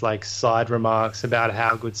all these like side remarks about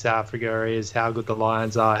how good South Africa is, how good the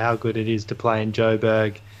Lions are, how good it is to play in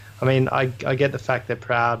Joburg. I mean, I get the fact they're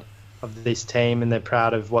proud of this team and they're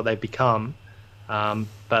proud of what they've become.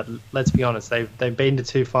 But let's be honest, they've been to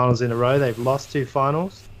 2 finals in a row. They've lost 2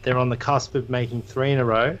 finals. They're on the cusp of making 3 in a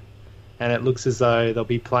row. And it looks as though they'll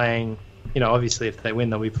be playing, obviously if they win,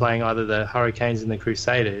 they'll be playing either the Hurricanes and the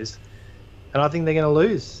Crusaders. And I think they're going to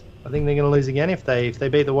lose. I think they're going to lose again if they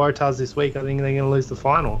beat the Waratahs this week. I think they're going to lose the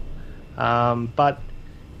final. But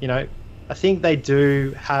I think they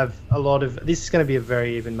do have a lot of. This is going to be a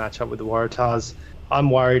very even matchup with the Waratahs.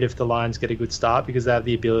 I'm worried if the Lions get a good start, because they have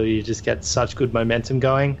the ability to just get such good momentum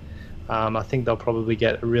going. I think they'll probably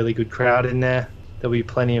get a really good crowd in there. There'll be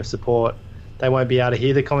plenty of support. They won't be able to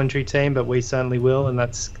hear the commentary team, but we certainly will, and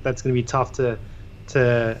that's going to be tough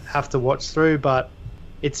to have to watch through. But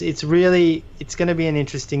it's going to be an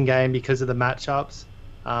interesting game because of the matchups.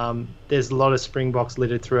 There's a lot of Springboks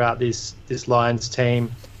littered throughout this Lions team.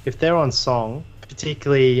 If they're on song,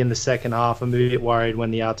 particularly in the second half, I'm a bit worried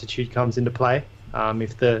when the altitude comes into play.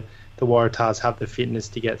 If the Waratahs have the fitness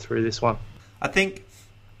to get through this one. I think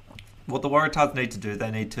what the Waratahs need to do,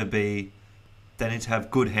 they need to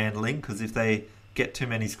have good handling, because if they get too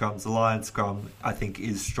many scrums, the Lions scrum, I think,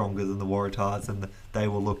 is stronger than the Waratahs, and they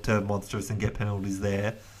will look to monstrous and get penalties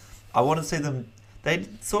there. I want to see them. They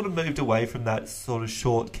sort of moved away from that sort of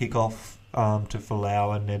short kick-off to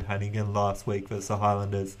Folau and Ned Hannigan last week versus the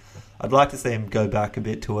Highlanders. I'd like to see them go back a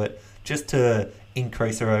bit to it, just to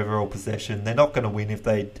increase their overall possession. They're not going to win if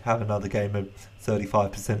they have another game of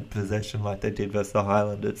 35% possession like they did versus the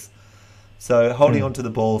Highlanders. So holding onto the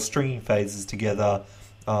ball, stringing phases together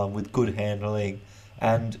with good handling.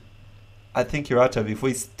 And I think you're right, Toby. If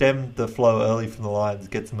we stem the flow early from the Lions,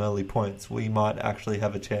 get some early points, we might actually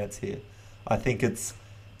have a chance here. I think it's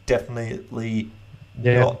definitely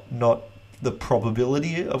not the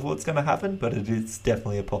probability of what's going to happen, but it is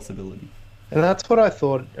definitely a possibility. And that's what I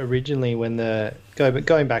thought originally when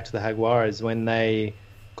going back to the Jaguars, when they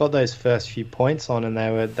got those first few points on and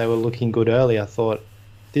they were looking good early. I thought,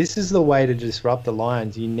 this is the way to disrupt the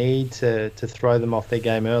Lions. You need to throw them off their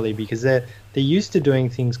game early, because they're used to doing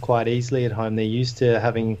things quite easily at home. They're used to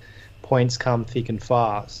having points come thick and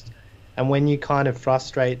fast. And when you kind of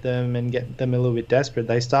frustrate them and get them a little bit desperate,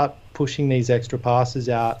 they start pushing these extra passes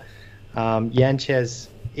out. Yanchez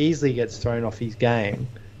easily gets thrown off his game,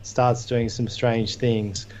 starts doing some strange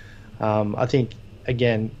things. I think,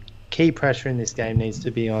 again, key pressure in this game needs to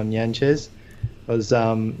be on Yanches. Because,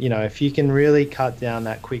 if you can really cut down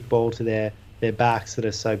that quick ball to their backs that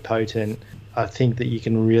are so potent, I think that you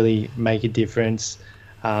can really make a difference.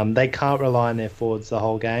 They can't rely on their forwards the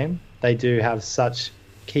whole game. They do have such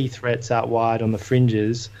key threats out wide on the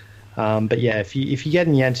fringes. But yeah, if you get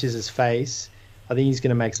in Yanches' face, I think he's going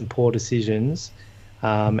to make some poor decisions,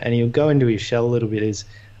 and he'll go into his shell a little bit.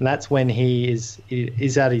 And that's when he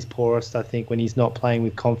is at his poorest, I think, when he's not playing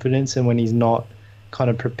with confidence and when he's not kind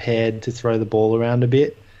of prepared to throw the ball around a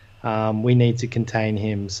bit. We need to contain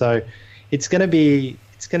him. So it's going to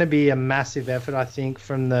be a massive effort, I think,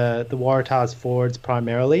 from the Waratahs forwards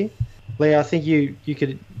primarily. Lee, I think you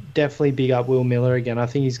could definitely big up Will Miller again. I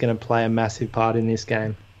think he's going to play a massive part in this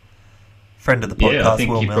game. Friend of the podcast, yeah, I think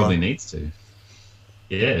Will he Miller. probably needs to.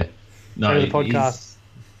 Yeah, no, Friend of the podcast.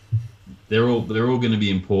 They're all going to be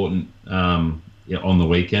important on the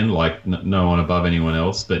weekend. Like no one above anyone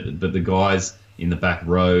else, but the guys in the back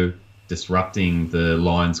row disrupting the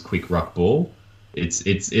Lions' quick ruck ball. It's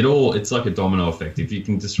like a domino effect. If you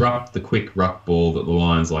can disrupt the quick ruck ball that the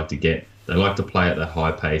Lions like to get, they like to play at that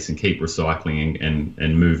high pace and keep recycling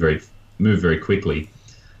and move very quickly.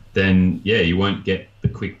 Then you won't get the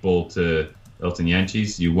quick ball to Elton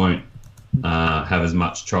Yanches. You won't have as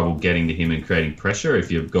much trouble getting to him and creating pressure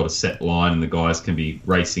if you've got a set line and the guys can be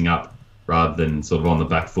racing up rather than sort of on the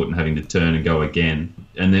back foot and having to turn and go again.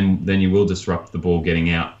 And then you will disrupt the ball getting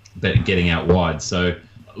out wide. So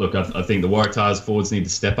look, I think the Waratahs forwards need to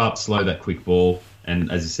step up, slow that quick ball,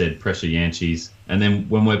 and as you said, pressure Yanches. And then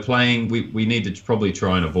when we're playing, we need to probably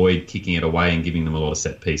try and avoid kicking it away and giving them a lot of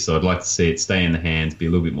set piece. So I'd like to see it stay in the hands, be a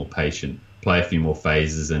little bit more patient, play a few more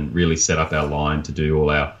phases, and really set up our line to do all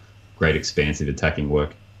our great expansive attacking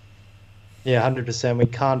work. Yeah, 100%. We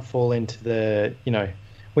can't fall into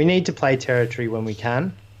we need to play territory when we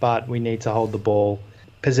can, but we need to hold the ball.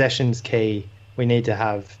 Possession's key. We need to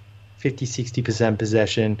have 50-60%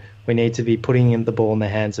 possession. We need to be putting in the ball in the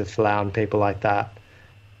hands of Folau and people like that.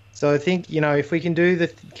 So I think, if we can do the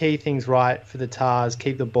key things right for the Tars,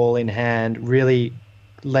 keep the ball in hand, really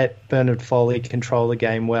let Bernard Foley control the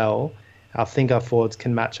game well, I think our forwards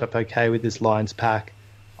can match up okay with this Lions pack.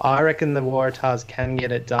 I reckon the Waratahs can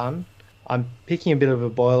get it done. I'm picking a bit of a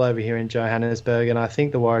boil over here in Johannesburg, and I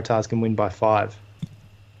think the Waratahs can win by 5.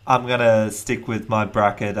 I'm going to stick with my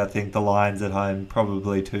bracket. I think the Lions at home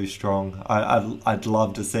probably too strong. I'd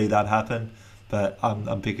love to see that happen, but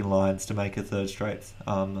I'm picking Lions to make a third straight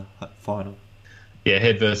final. Yeah,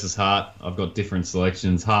 Head versus Heart. I've got different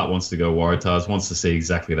selections. Heart wants to go Waratahs, wants to see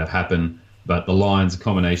exactly that happen. But the Lions, a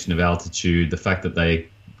combination of altitude, the fact that they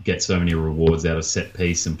get so many rewards out of set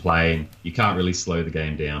piece and play, and you can't really slow the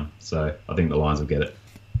game down. So I think the Lions will get it.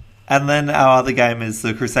 And then our other game is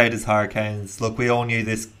the Crusaders Hurricanes. Look, we all knew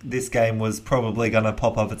this game was probably going to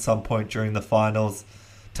pop up at some point during the finals.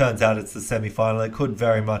 Turns out it's the semi-final. It could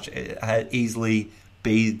very much easily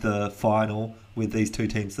be the final with these two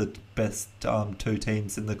teams, the best two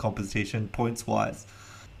teams in the competition points-wise.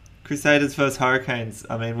 Crusaders versus Hurricanes.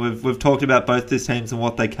 I mean, we've talked about both these teams and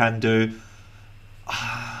what they can do.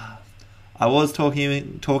 I was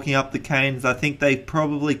talking up the Canes. I think they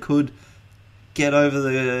probably could get over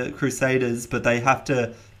the Crusaders, but they have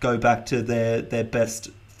to go back to their best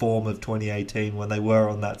form of 2018 when they were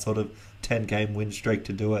on that sort of 10-game win streak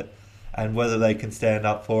to do it. And whether they can stand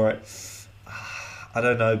up for it, I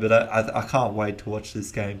don't know, but I can't wait to watch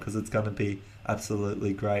this game because it's going to be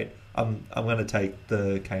absolutely great. I'm going to take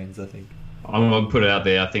the Canes, I think. I'm going to put it out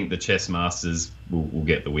there. I think the Chess Masters will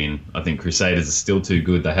get the win. I think Crusaders are still too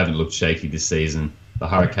good. They haven't looked shaky this season. The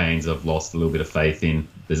Hurricanes I've lost a little bit of faith in.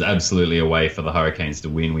 There's absolutely a way for the Hurricanes to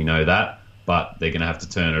win. We know that. But they're going to have to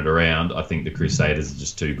turn it around. I think the Crusaders are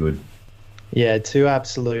just too good. Yeah, two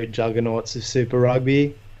absolute juggernauts of Super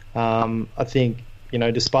Rugby. I think,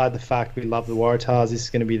 despite the fact we love the Waratahs, this is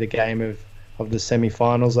going to be the game of the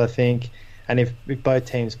semi-finals, I think. And if both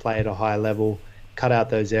teams play at a high level, cut out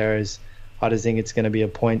those errors, I just think it's going to be a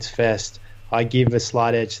points fest. I give a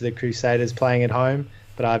slight edge to the Crusaders playing at home,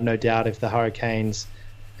 but I have no doubt if the Hurricanes,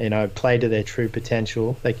 play to their true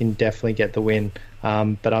potential, they can definitely get the win.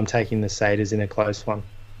 But I'm taking the Satyrs in a close one.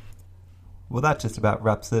 Well, that just about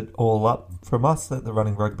wraps it all up from us at the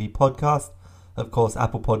Running Rugby podcast. Of course,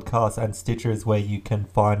 Apple Podcasts and Stitcher is where you can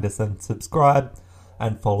find us and subscribe,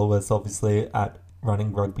 and follow us, obviously, at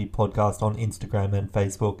Running Rugby Podcast on Instagram and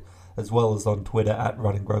Facebook, as well as on Twitter at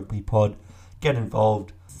Running Rugby Pod. Get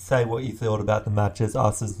involved, say what you thought about the matches,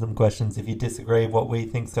 ask us some questions if you disagree what we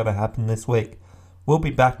think's going to happen this week. We'll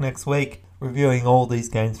be back next week reviewing all these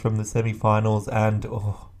games from the semi-finals and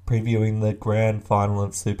previewing the grand final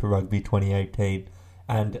of Super Rugby 2018.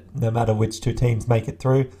 And no matter which two teams make it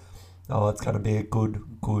through, Oh, it's going to be a good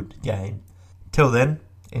game. Till then,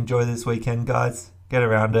 enjoy this weekend, guys. Get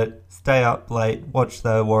around it. Stay up late. Watch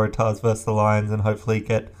the Waratahs versus the Lions and hopefully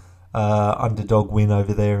get underdog win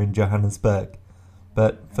over there in Johannesburg.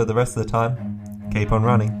 But for the rest of the time, keep on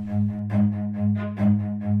running.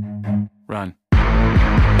 Run.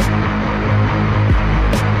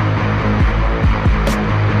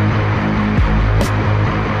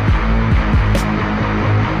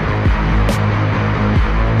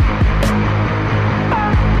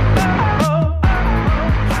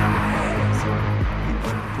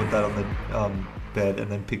 That on the bed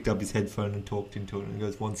and then picked up his headphone and talked into it and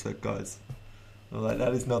goes, "One sec, guys." I'm like,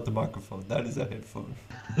 that is not the microphone, that is a headphone.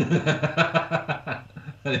 I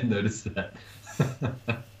didn't notice that.